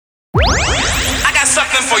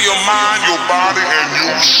something for your mind, your body, and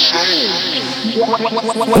your soul.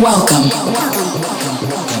 Welcome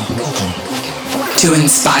to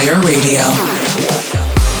Inspire Radio.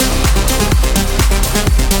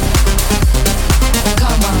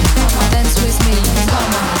 Come on, dance with me.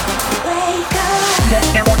 Come on.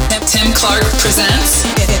 Tim Clark presents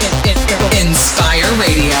Inspire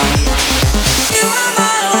Radio.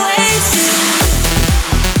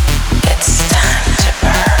 It's time to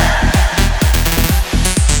burn.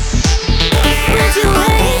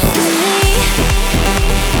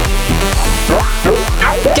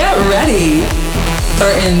 Get ready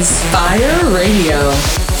for Inspire Radio.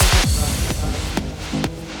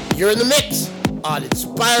 You're in the mix on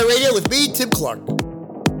Inspire Radio with me, Tim Clark.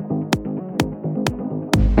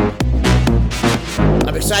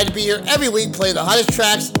 I'm excited to be here every week playing the hottest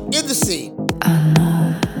tracks in the scene.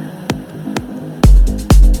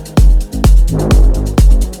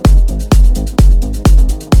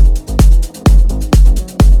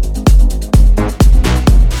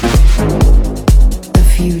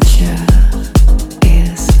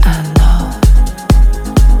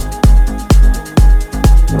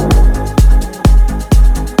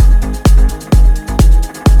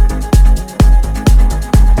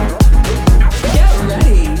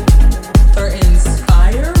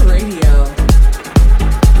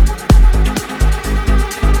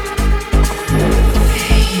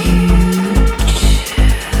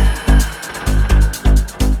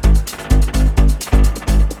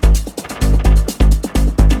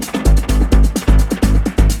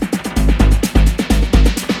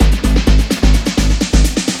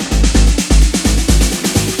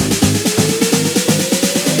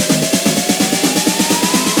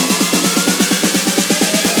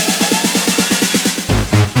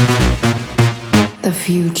 The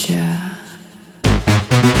future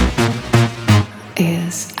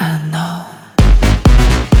is unknown.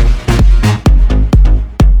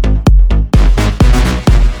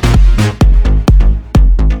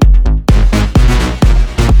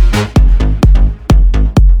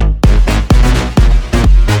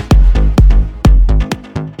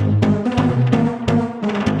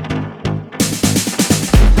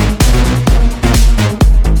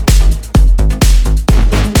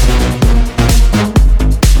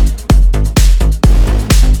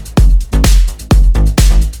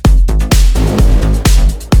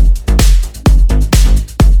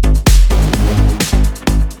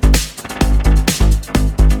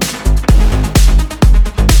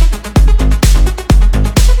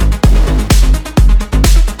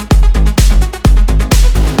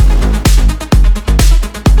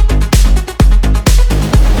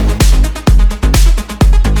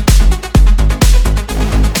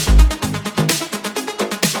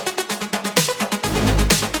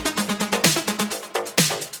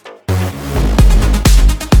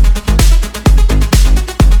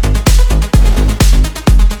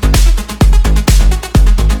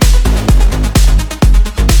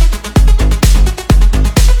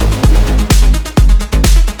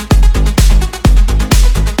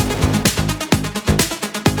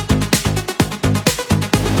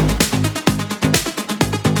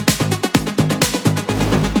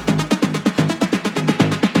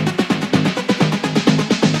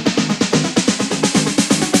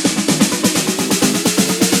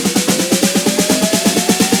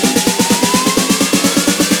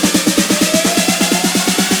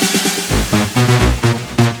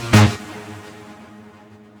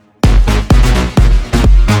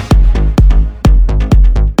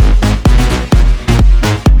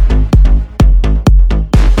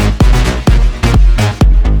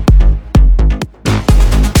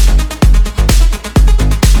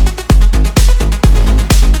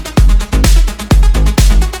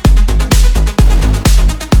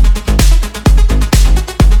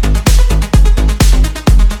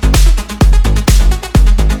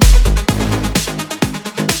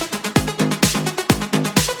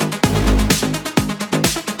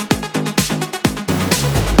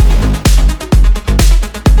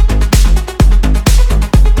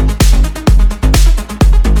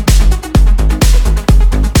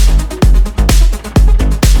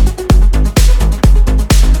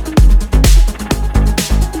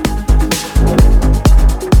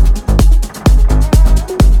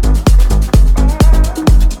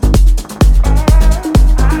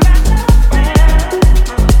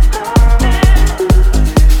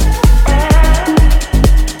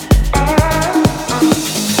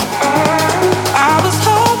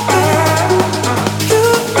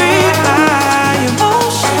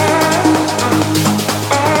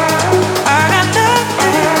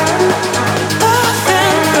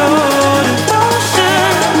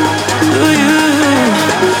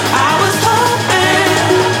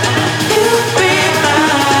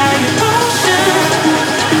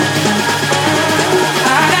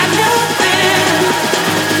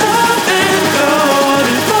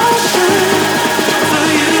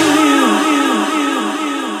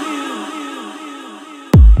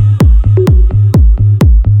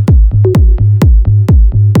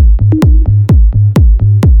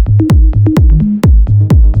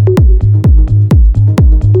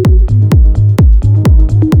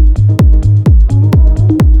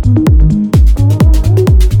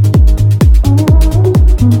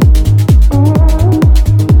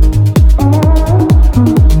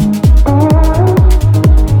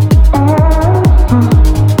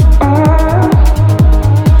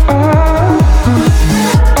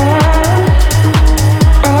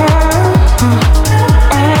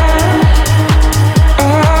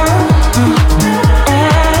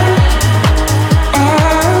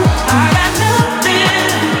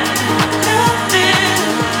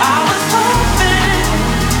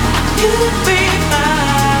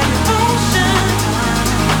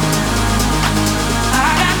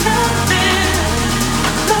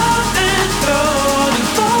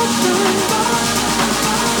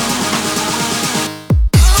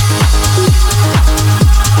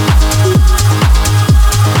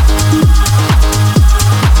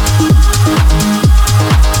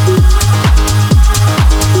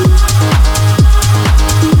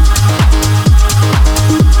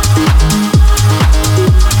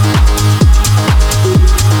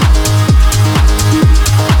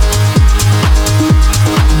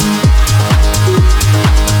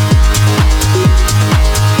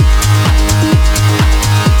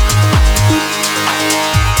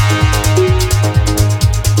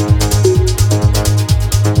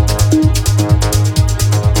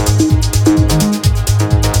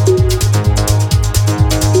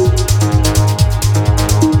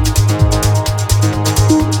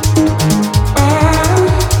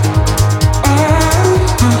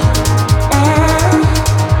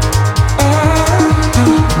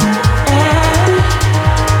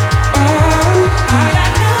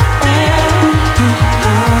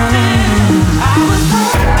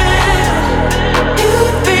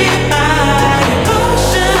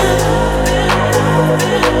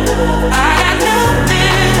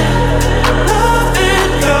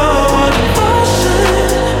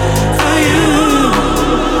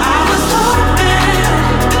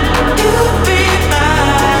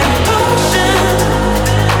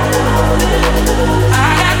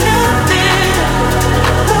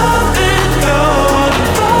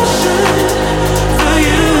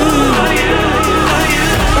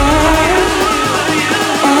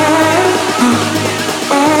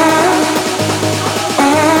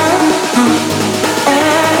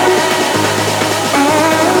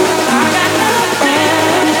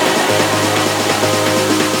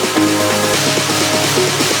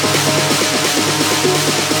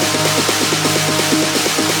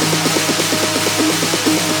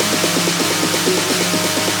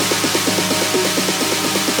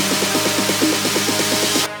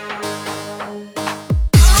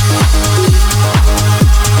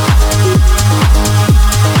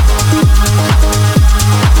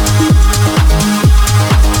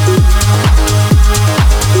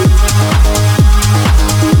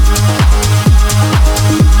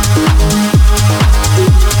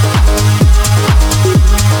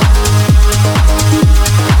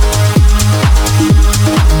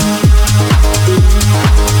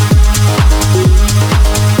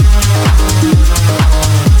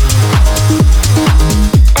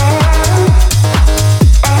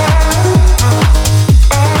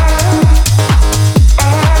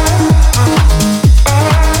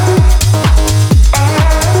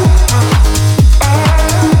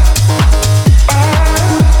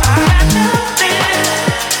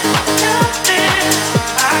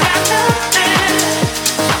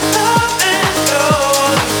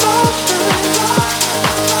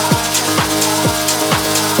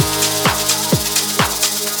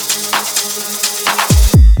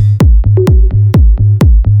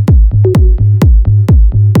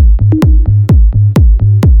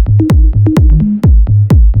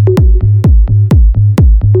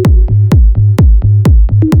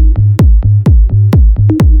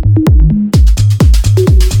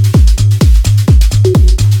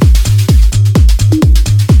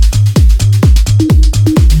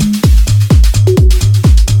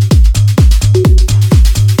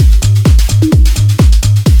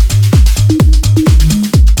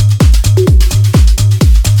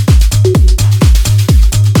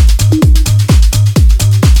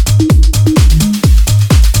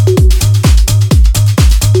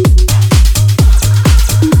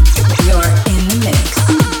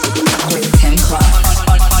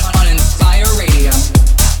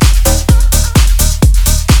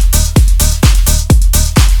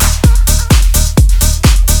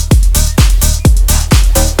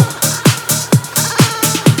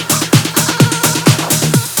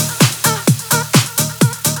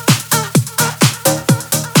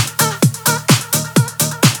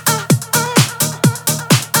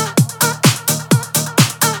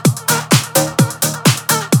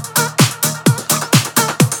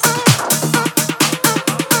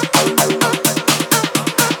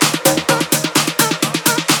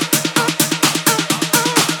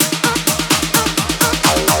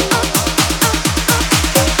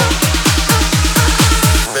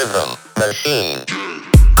 machine.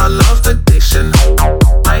 I love addiction,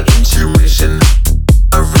 my intuition,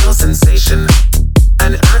 a real sensation,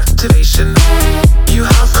 an activation. You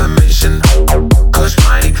have permission, push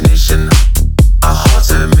my ignition, a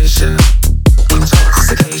hotter mission,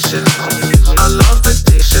 intoxication. I love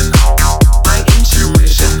addiction, my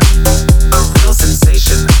intuition, a real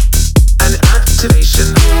sensation, an activation.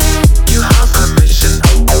 You have permission,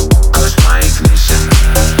 push my ignition,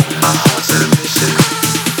 a hotter mission,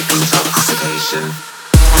 intoxication.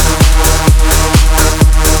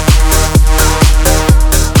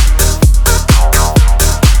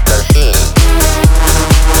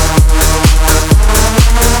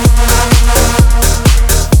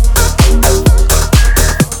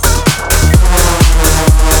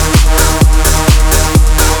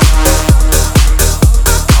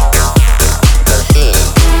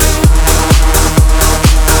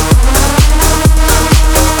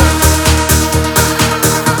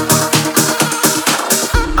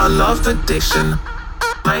 Addiction,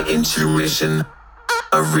 my intuition,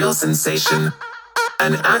 a real sensation,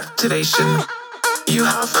 an activation. You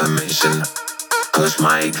have permission, push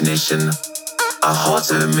my ignition, a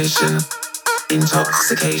hotter mission,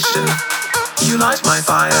 intoxication. You light my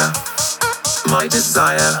fire, my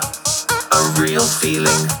desire, a real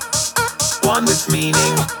feeling, one with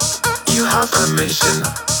meaning. You have permission,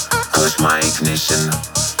 push my ignition,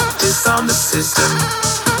 disarm the system,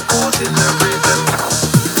 caught in the rhythm.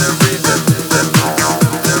 The rhythm, the rhythm,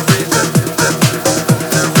 the rhythm,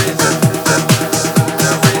 the rhythm,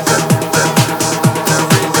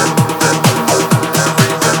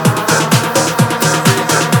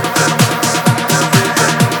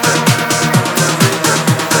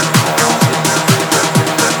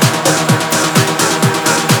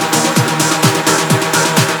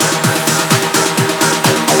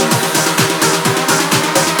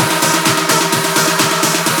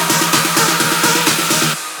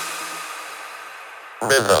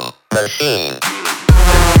 rhythm machine.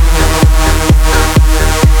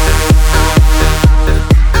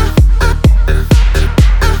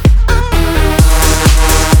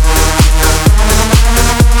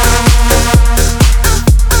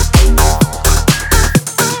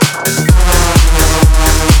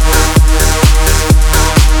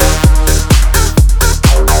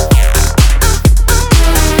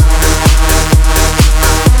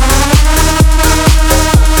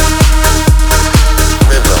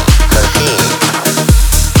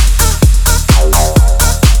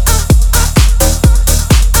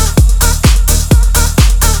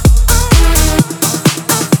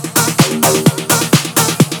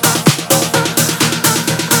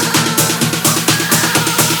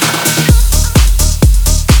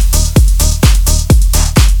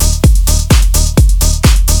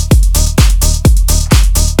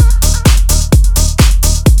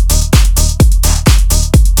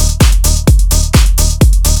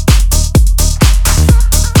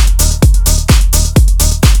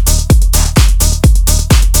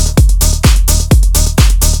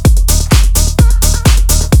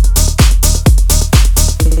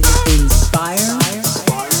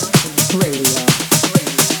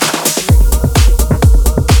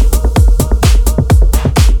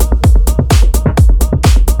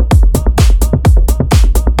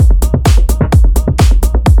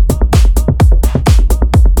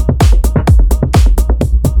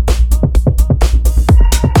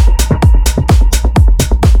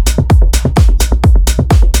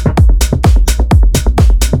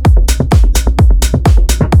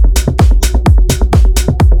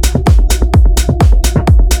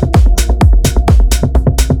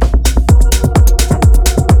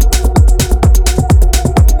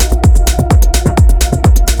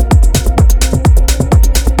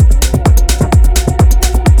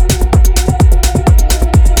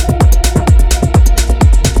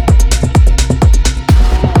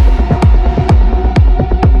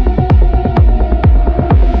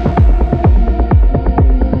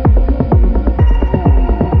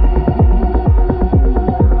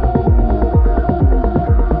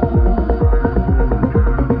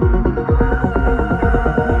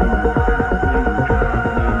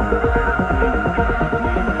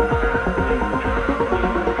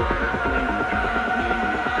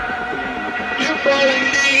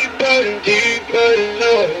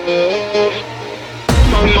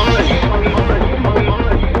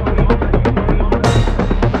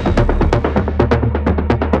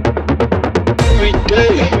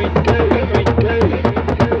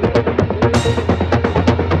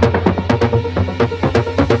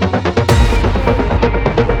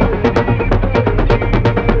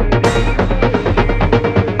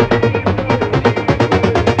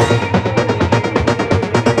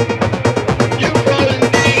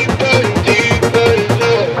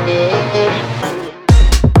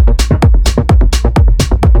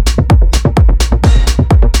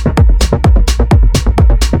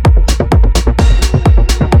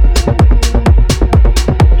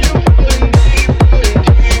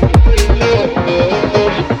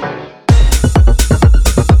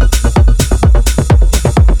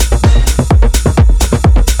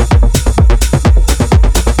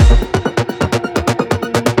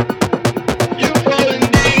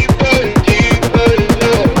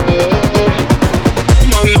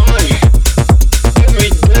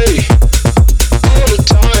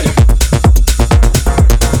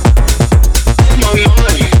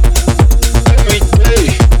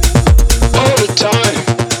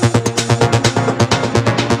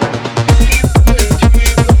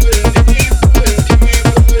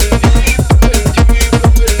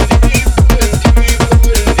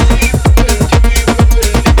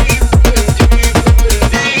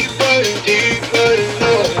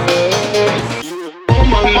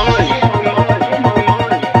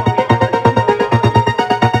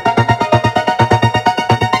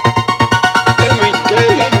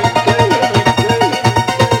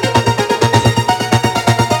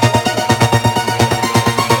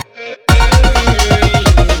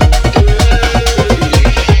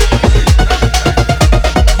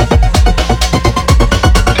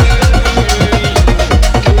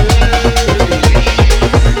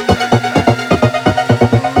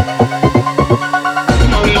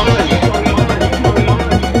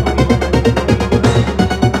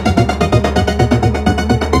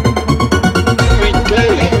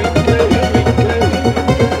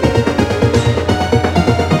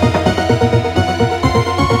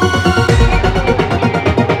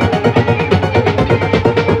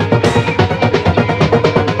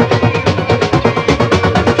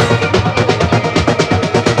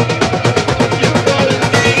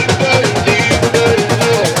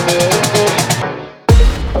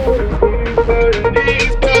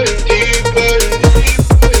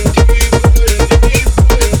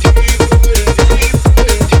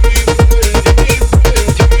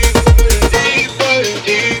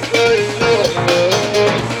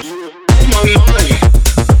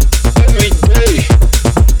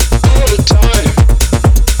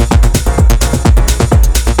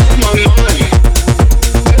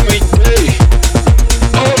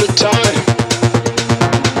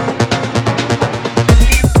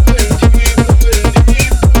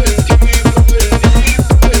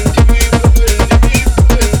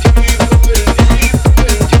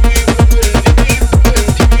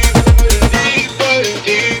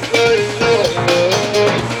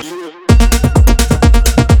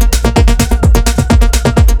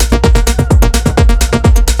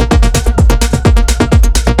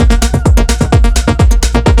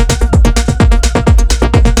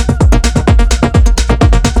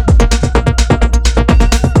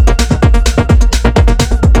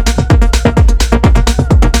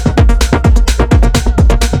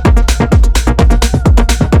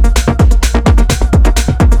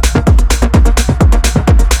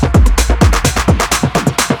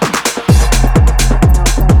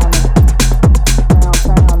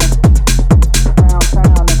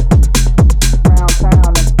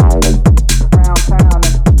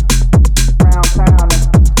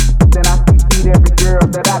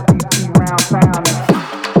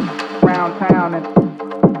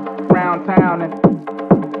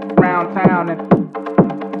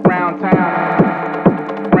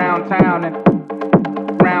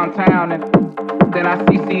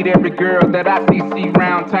 CC'd every girl that I see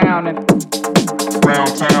round town and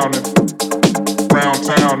round town and round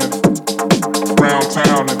town and round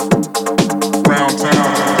town and round town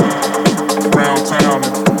and round town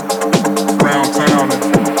and round town and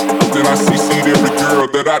then I CC'd every girl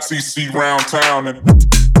that I see round town and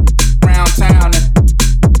round town and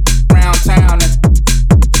round town and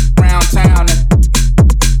round town and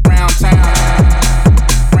round town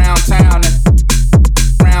round town and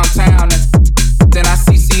round town and then I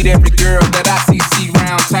CC'd every girl that I see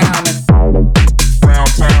round town and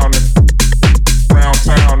round town and round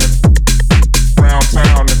town and round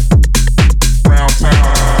town and round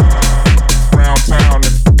town round town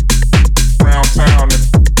and round town and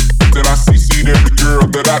then I CC'd every girl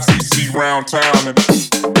that I see round town and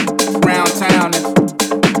round town and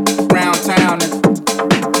round town and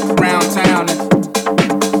round town and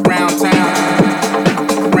round town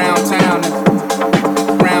round town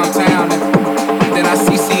and round town and then I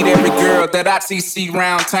CC'd every girl that I see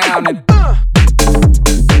round town and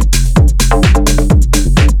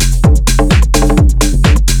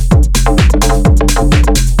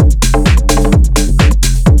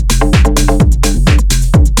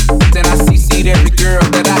then I CC'd every girl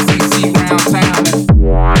that I see round town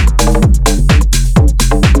and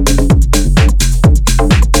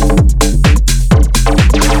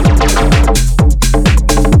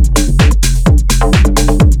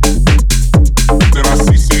then I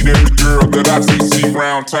CC'd every girl that I see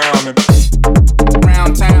round town and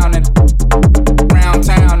round town and round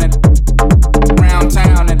town and round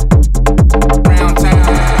town and round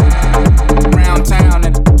town round town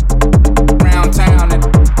and round town and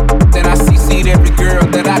then I CC'd every girl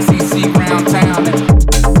that I see round town and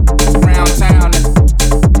round town and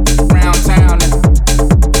round town and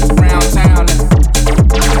round town and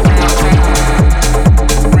round town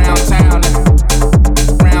round town and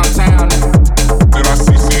round town and then I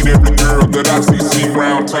CC'd every girl that I see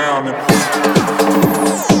round town and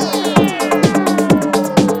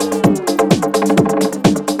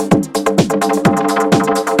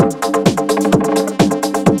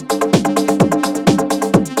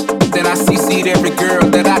then I CC'd every girl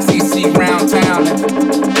that I see round town and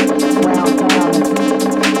round town and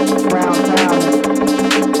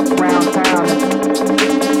round town and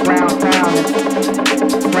round town and round town and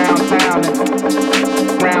round town and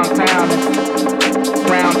round town and round town and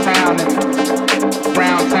round town and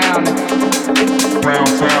round town and round town and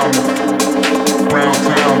round town and round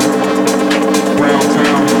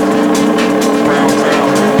town round town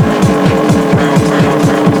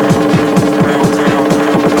round town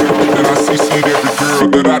then I CC'd every girl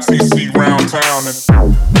that I see round town and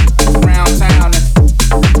round town and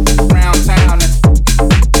round town and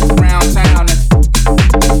round town and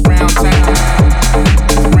round town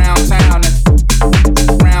round town and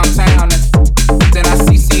round town and then I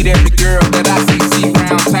CC'd every girl that I see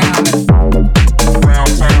round town and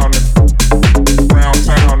round town and round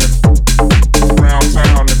town and round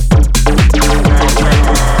town and round town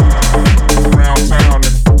round town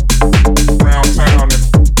and round town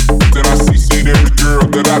and then I CC'd every girl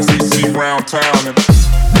that I see round town and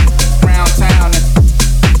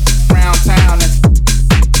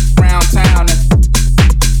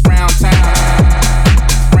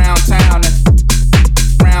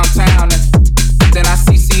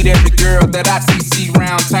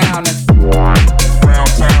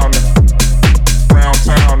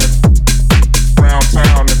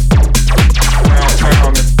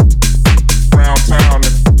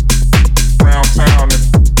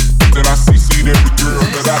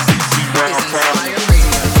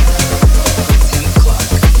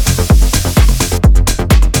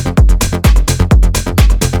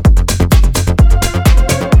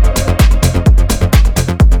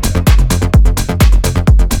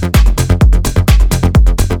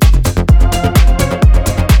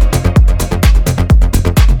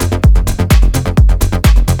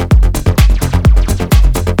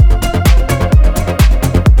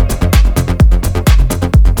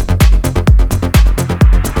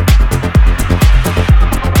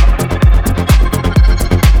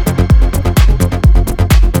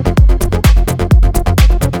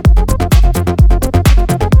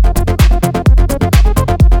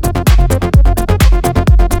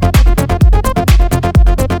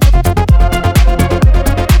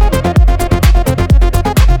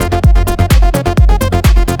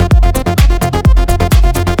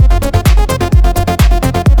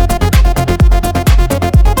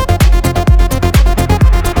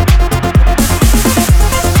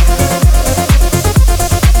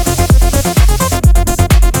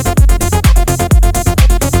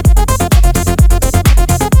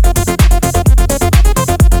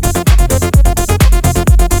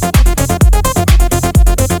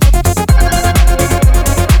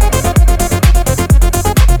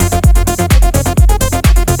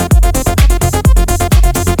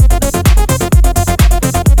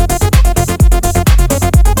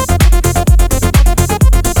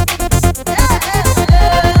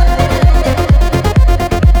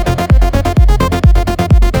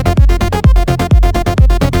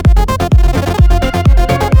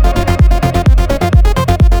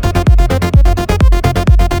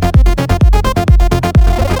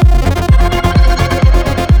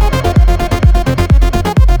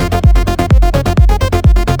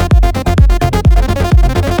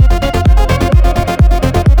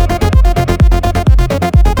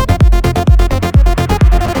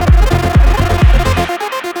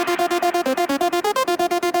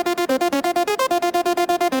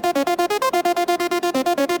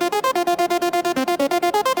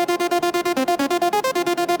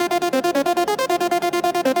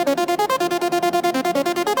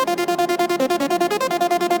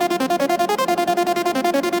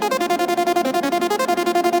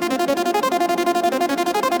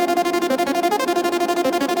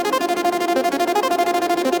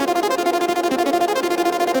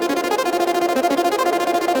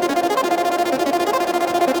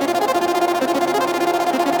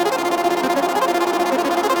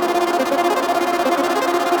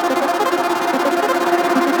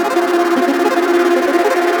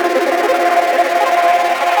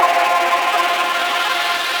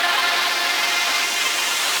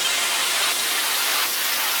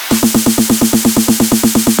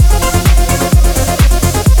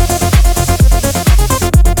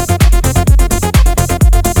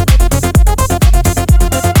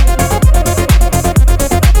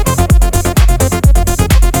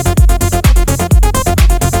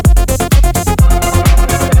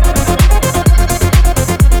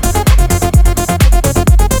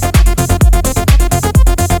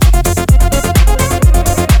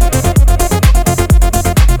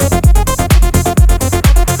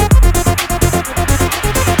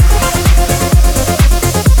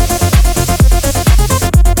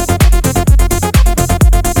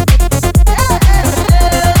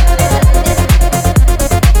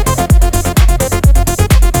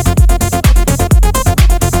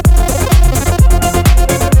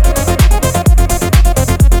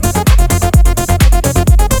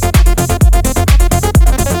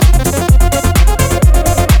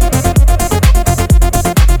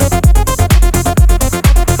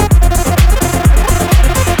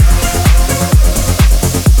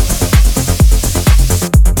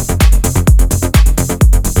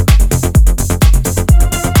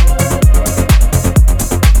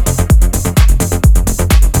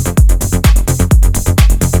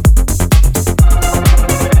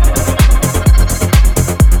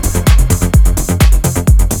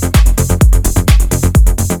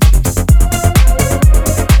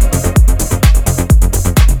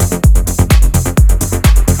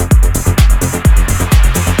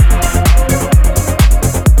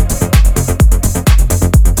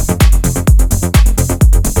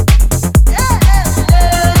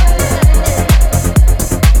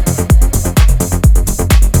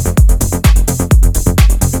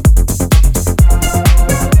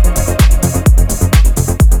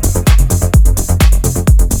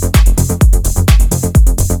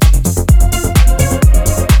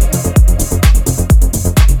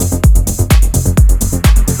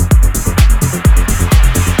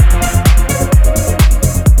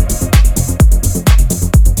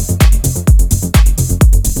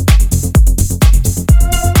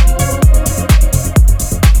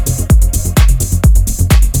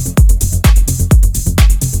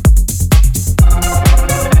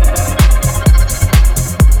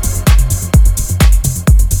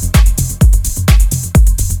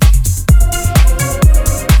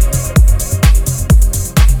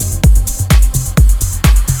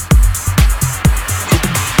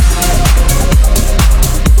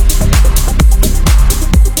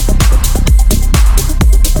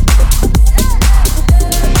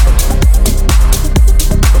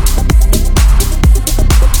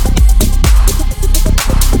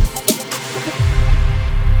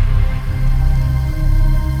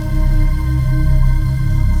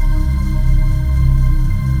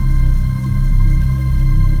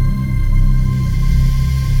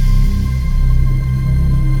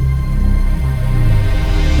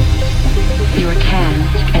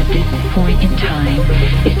point in time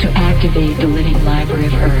is to activate the living library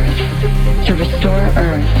of Earth, to restore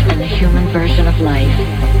Earth and the human version of life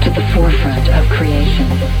to the forefront of creation.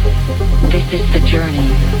 This is the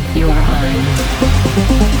journey you are on.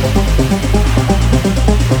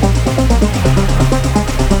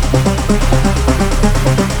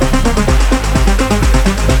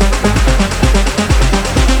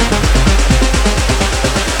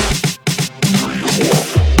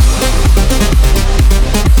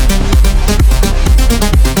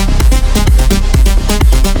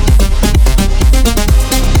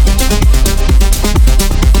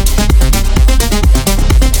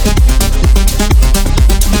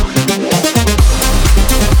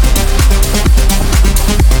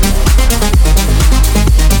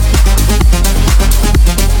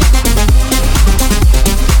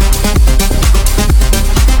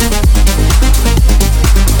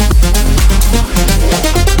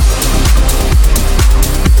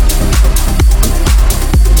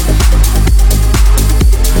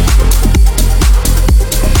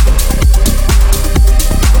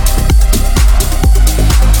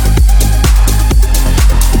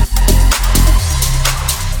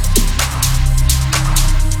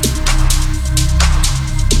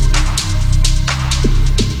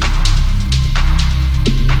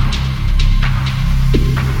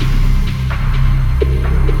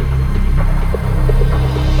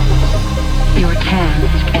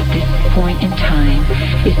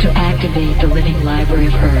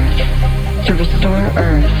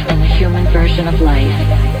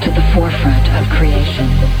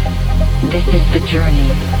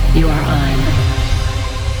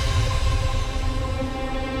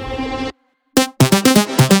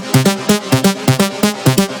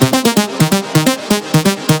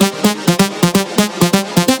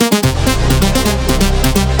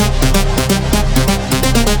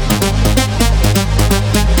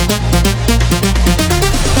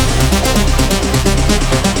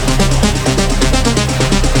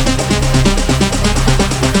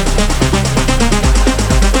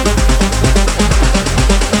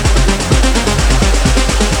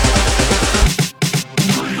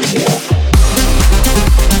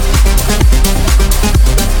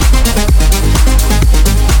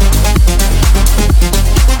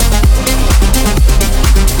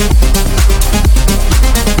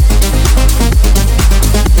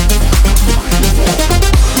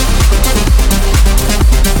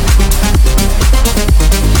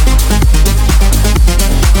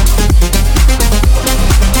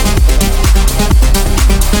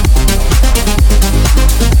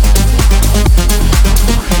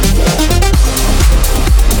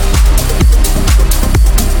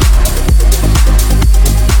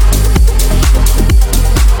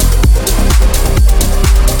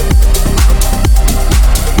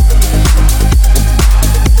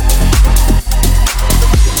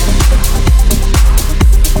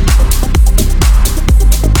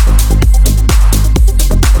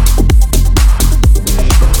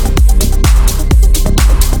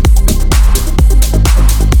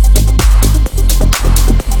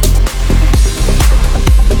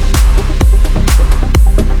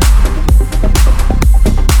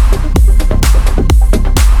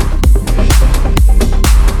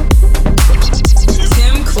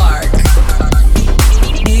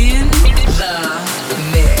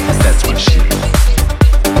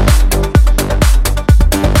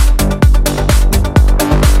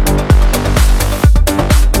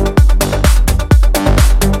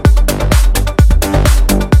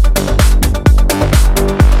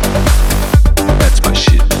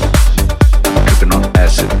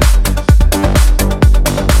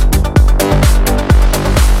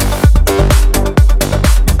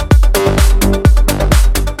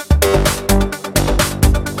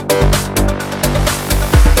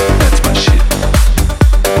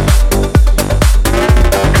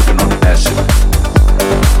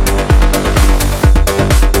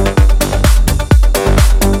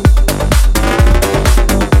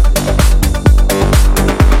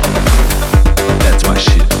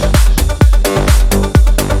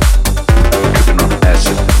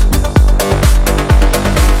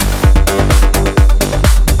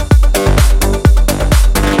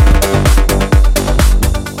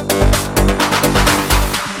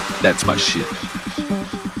 That's my shit.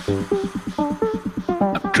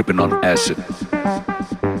 I'm tripping on acid.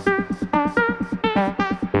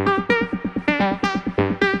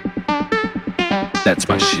 That's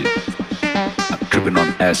my shit. I'm tripping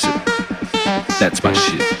on acid. That's my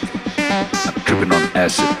shit. I'm tripping on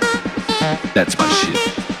acid. That's my shit.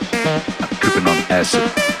 I'm tripping on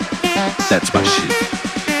acid. That's my shit.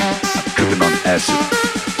 I'm tripping on acid.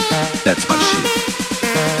 That's my shit.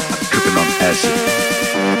 I'm tripping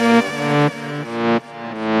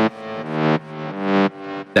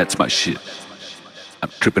my shit. I'm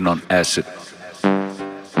tripping on acid.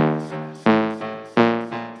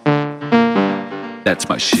 That's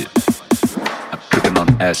my shit. I'm tripping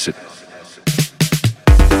on acid.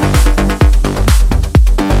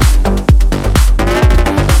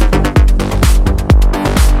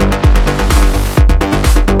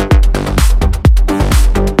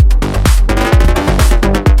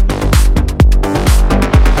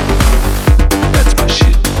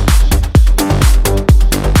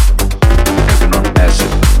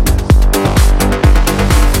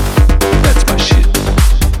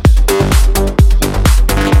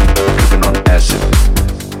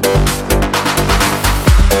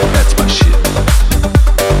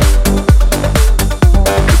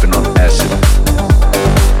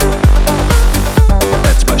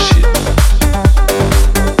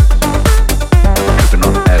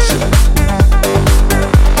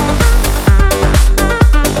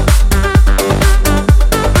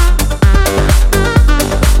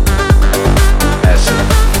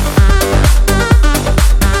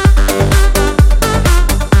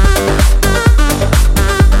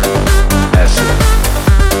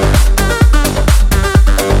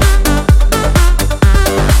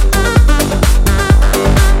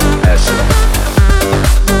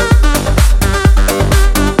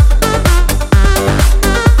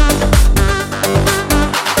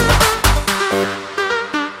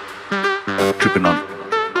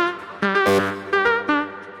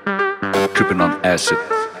 Acid.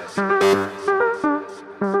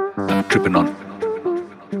 I'm tripping on.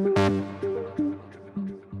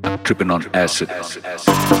 I'm tripping on acid. That's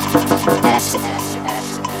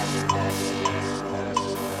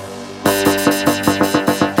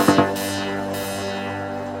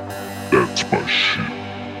my shit.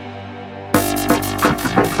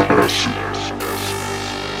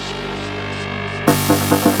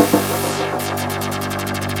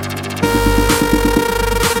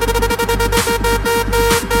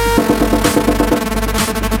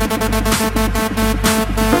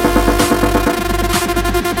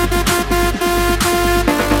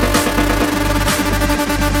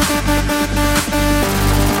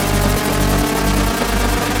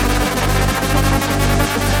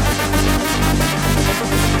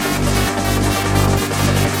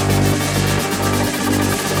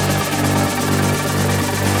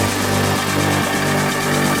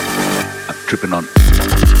 Tripping on acid. Tripping on.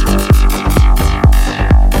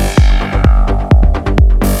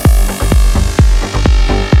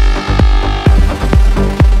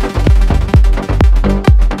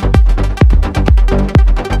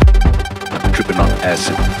 I'm tripping on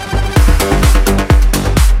acid.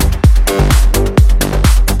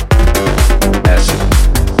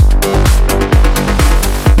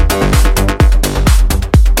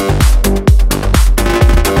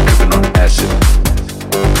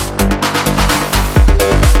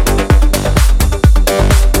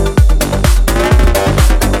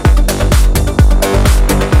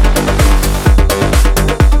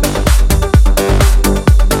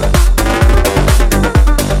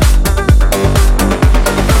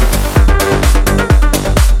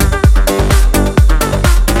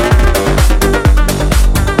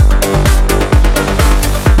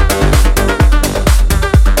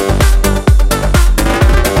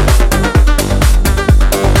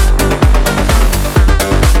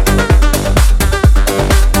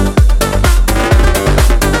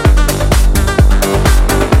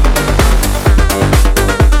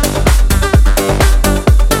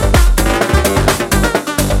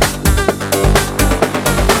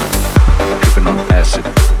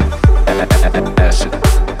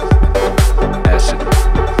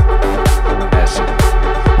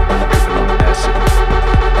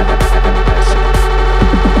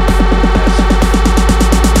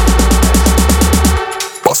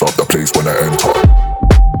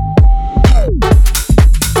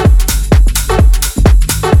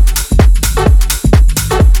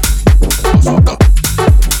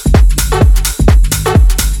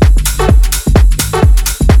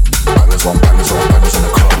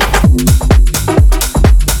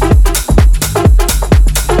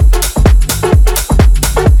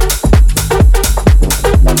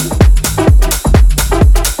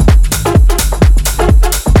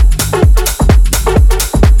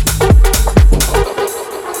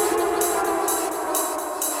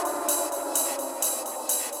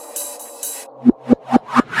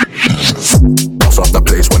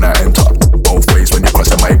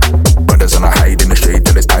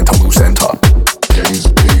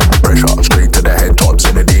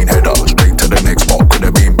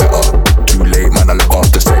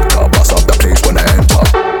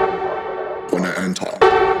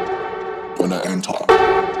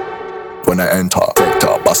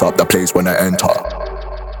 place when I enter.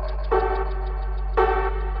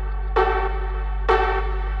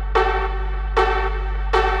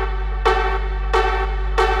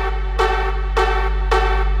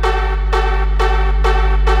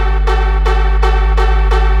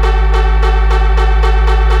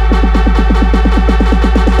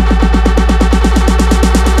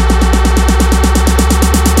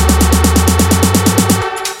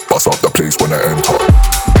 Bust up the place when I enter.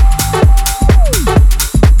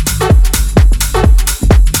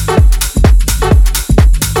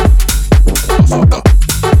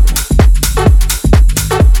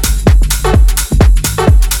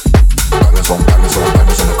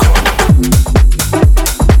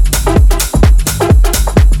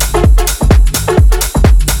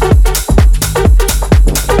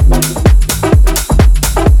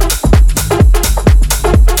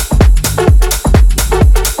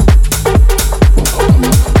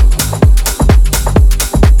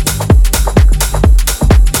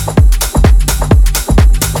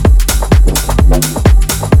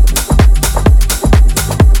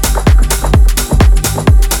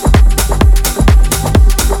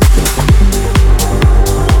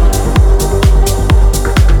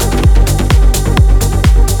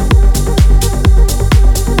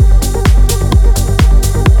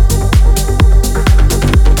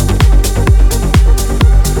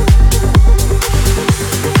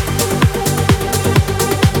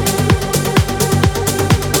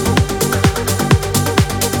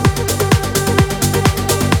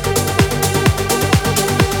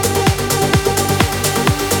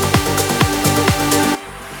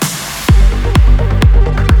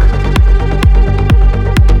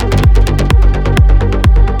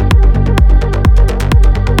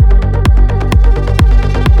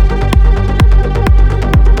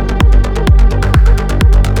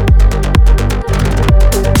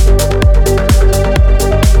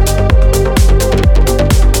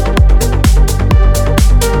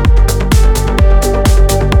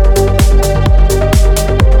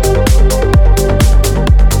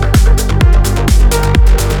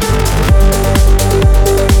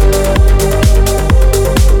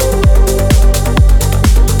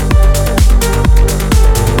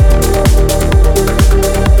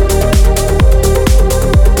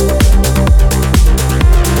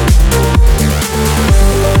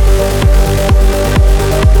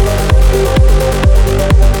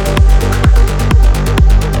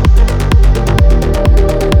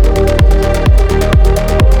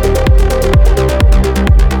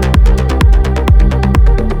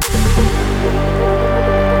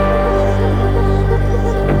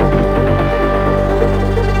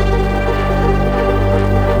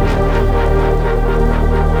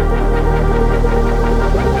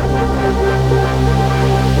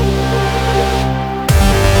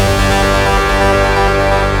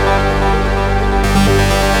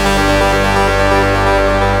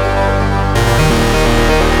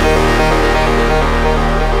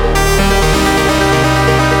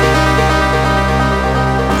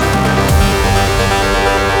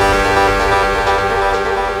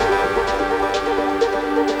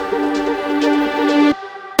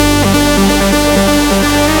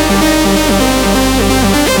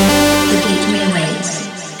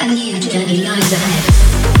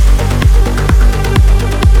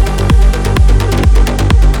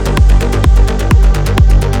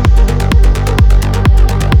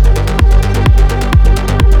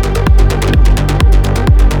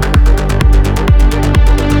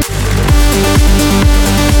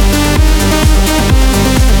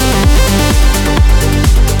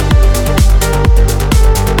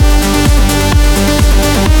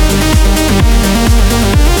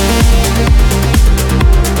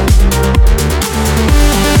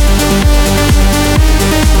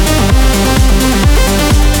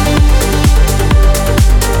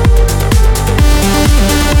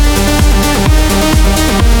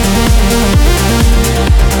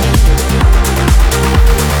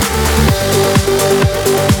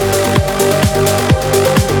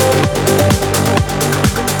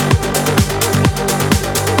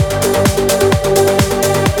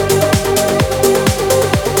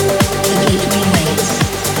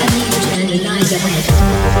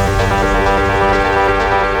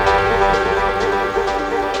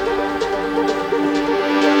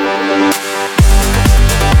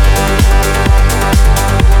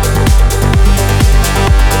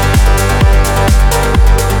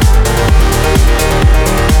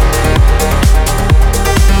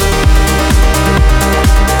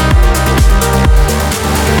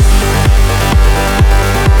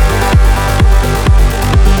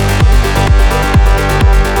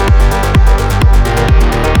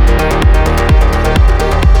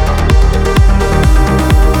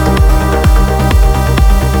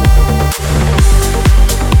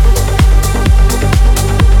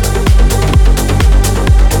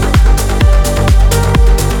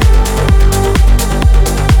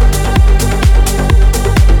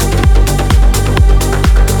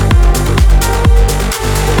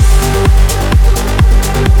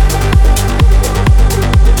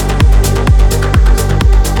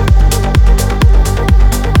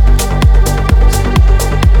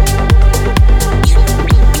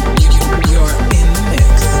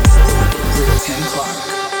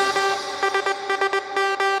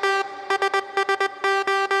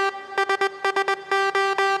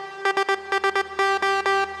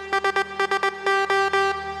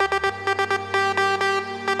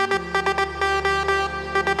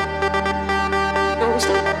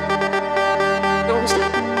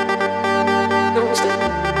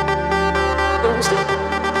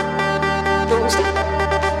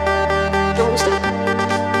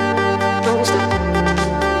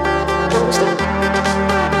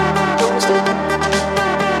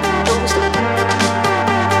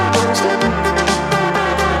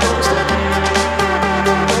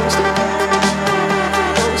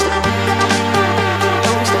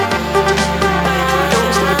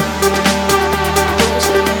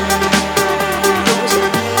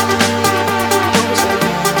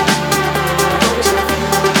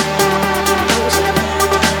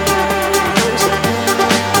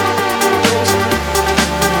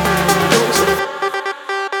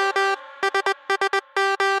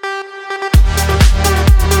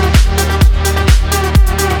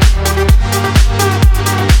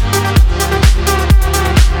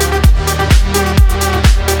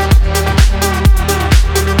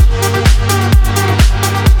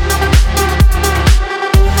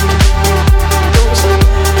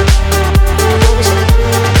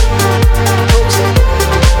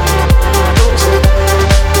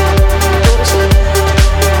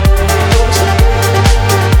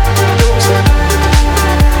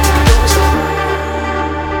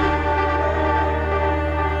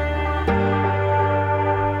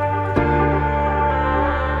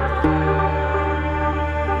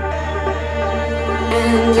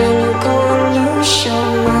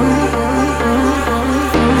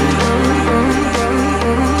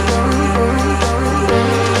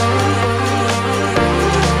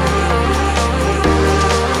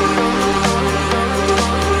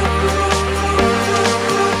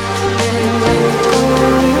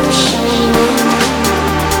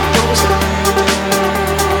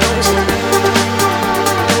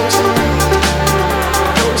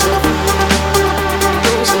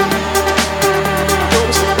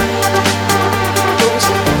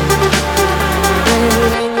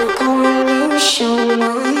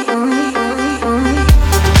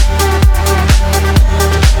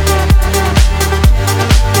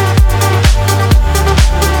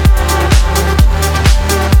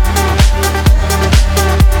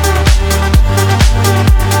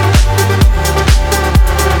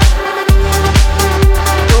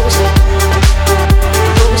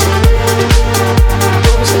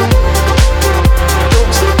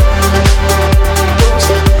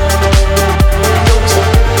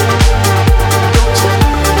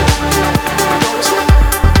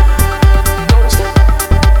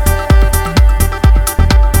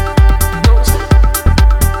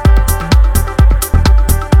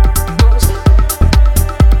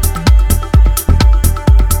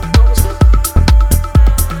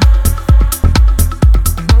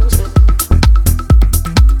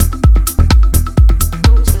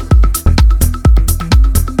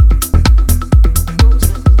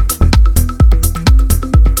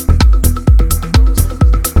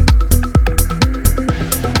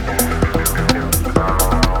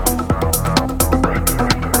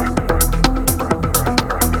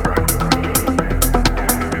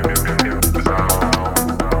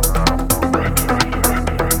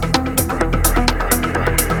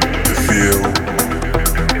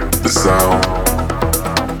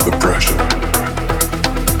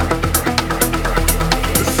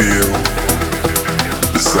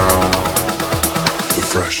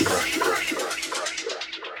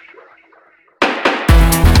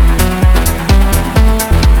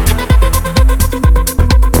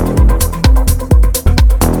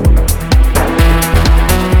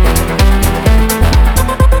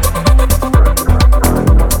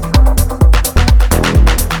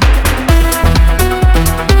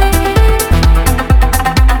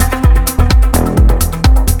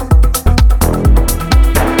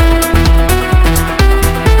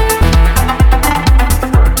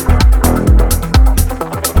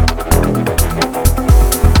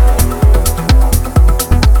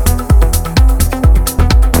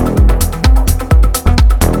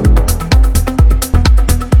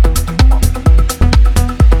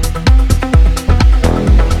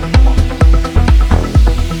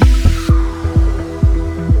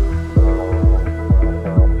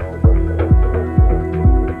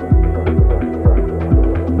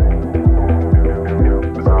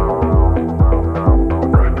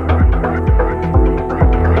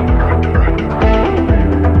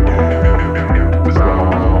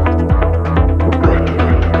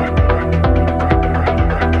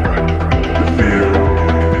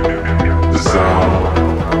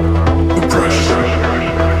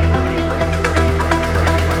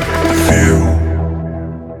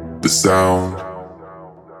 sound,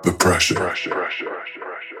 the pressure.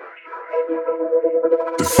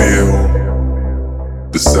 To feel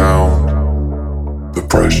the sound, the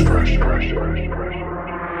pressure.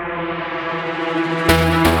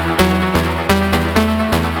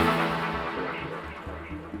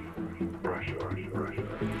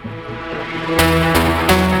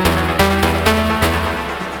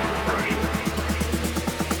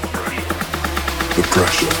 The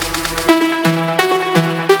pressure.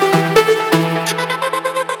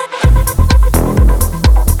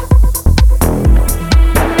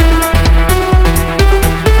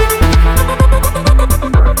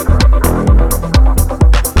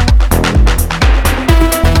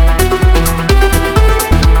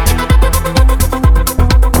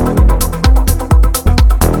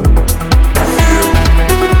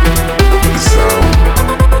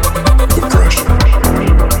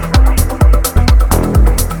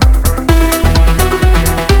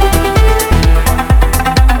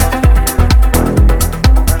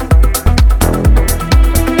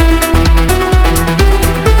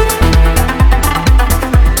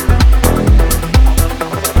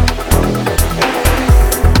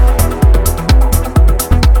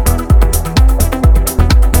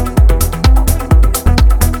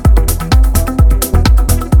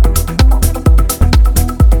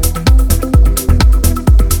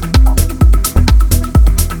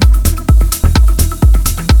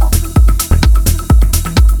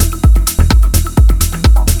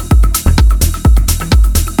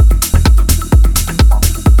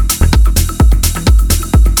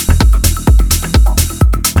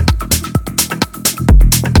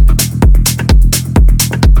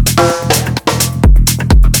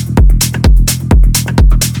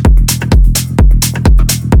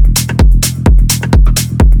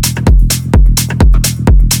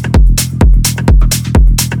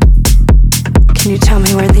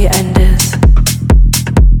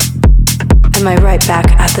 Am I right back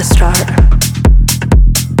at the start?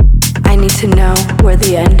 I need to know where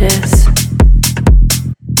the end is.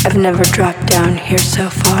 I've never dropped down here so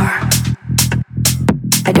far.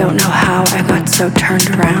 I don't know how I got so turned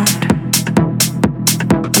around.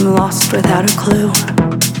 I'm lost without a clue.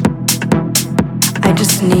 I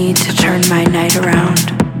just need to turn my night around,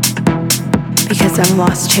 because I'm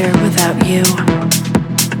lost here without you.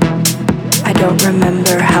 I don't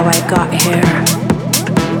remember how I got here,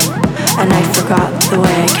 and I forgot the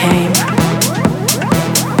way I came.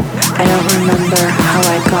 I don't remember how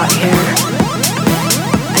I got here,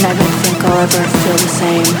 and I don't think I'll ever feel the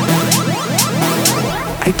same.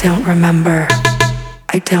 I don't remember.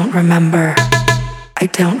 I don't remember. I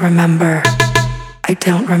don't remember. I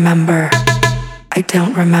don't remember. I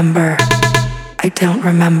don't remember. I don't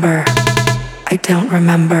remember. I don't remember. I don't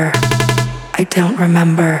remember. I don't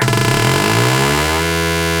remember.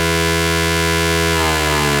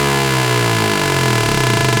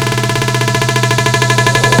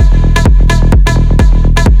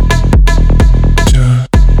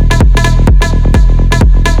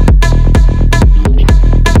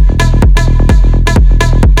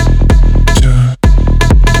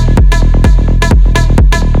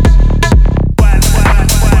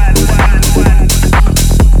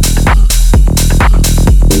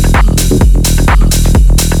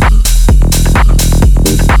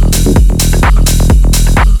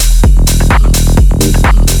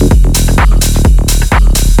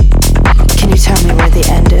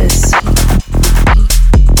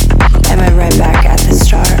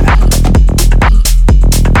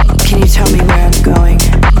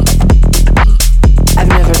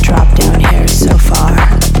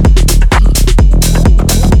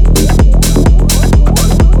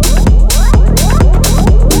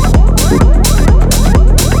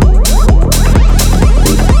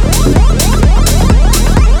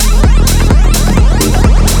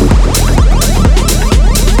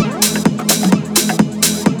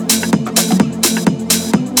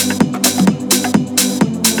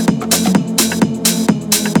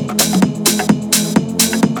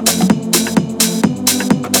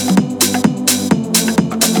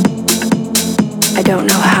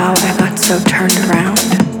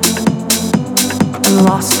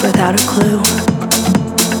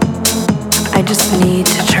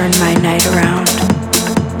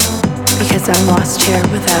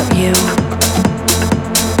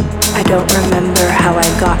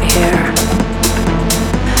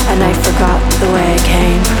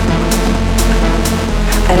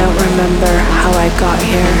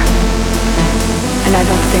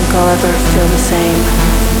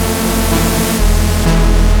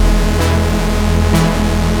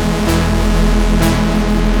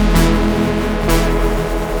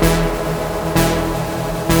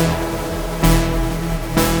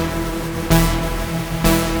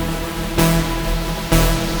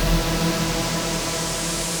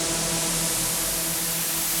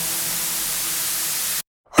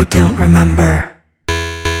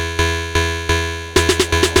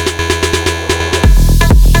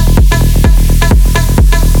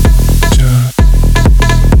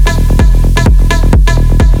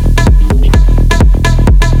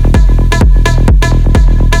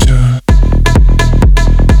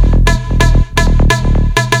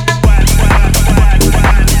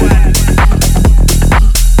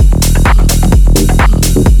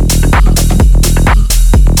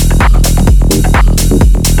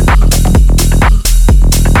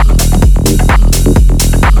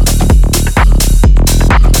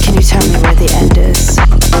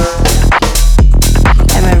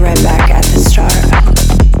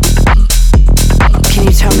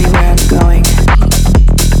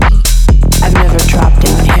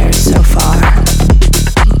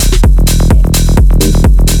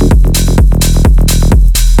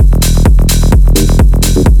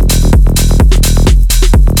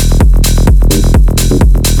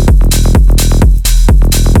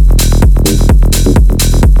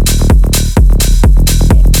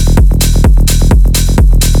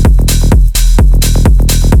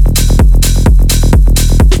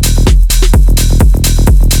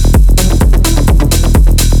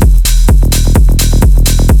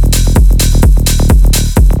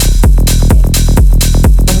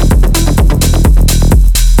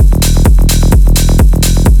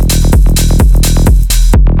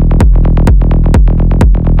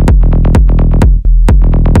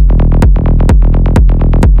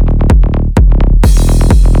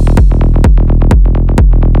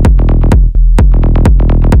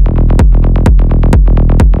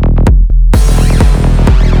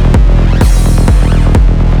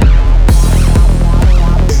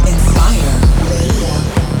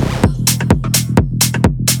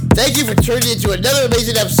 Thank you for tuning into another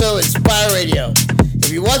amazing episode of Inspire Radio. If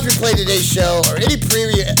you want to replay today's show or any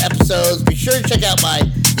previous episodes, be sure to check out my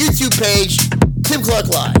YouTube page, Tim Clark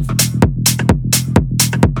Live.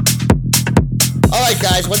 Alright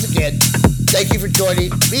guys, once again, thank you for joining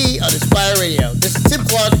me on Inspire Radio. This is Tim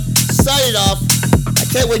Clark, signing off. I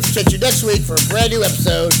can't wait to catch you next week for a brand new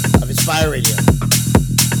episode of Inspire Radio.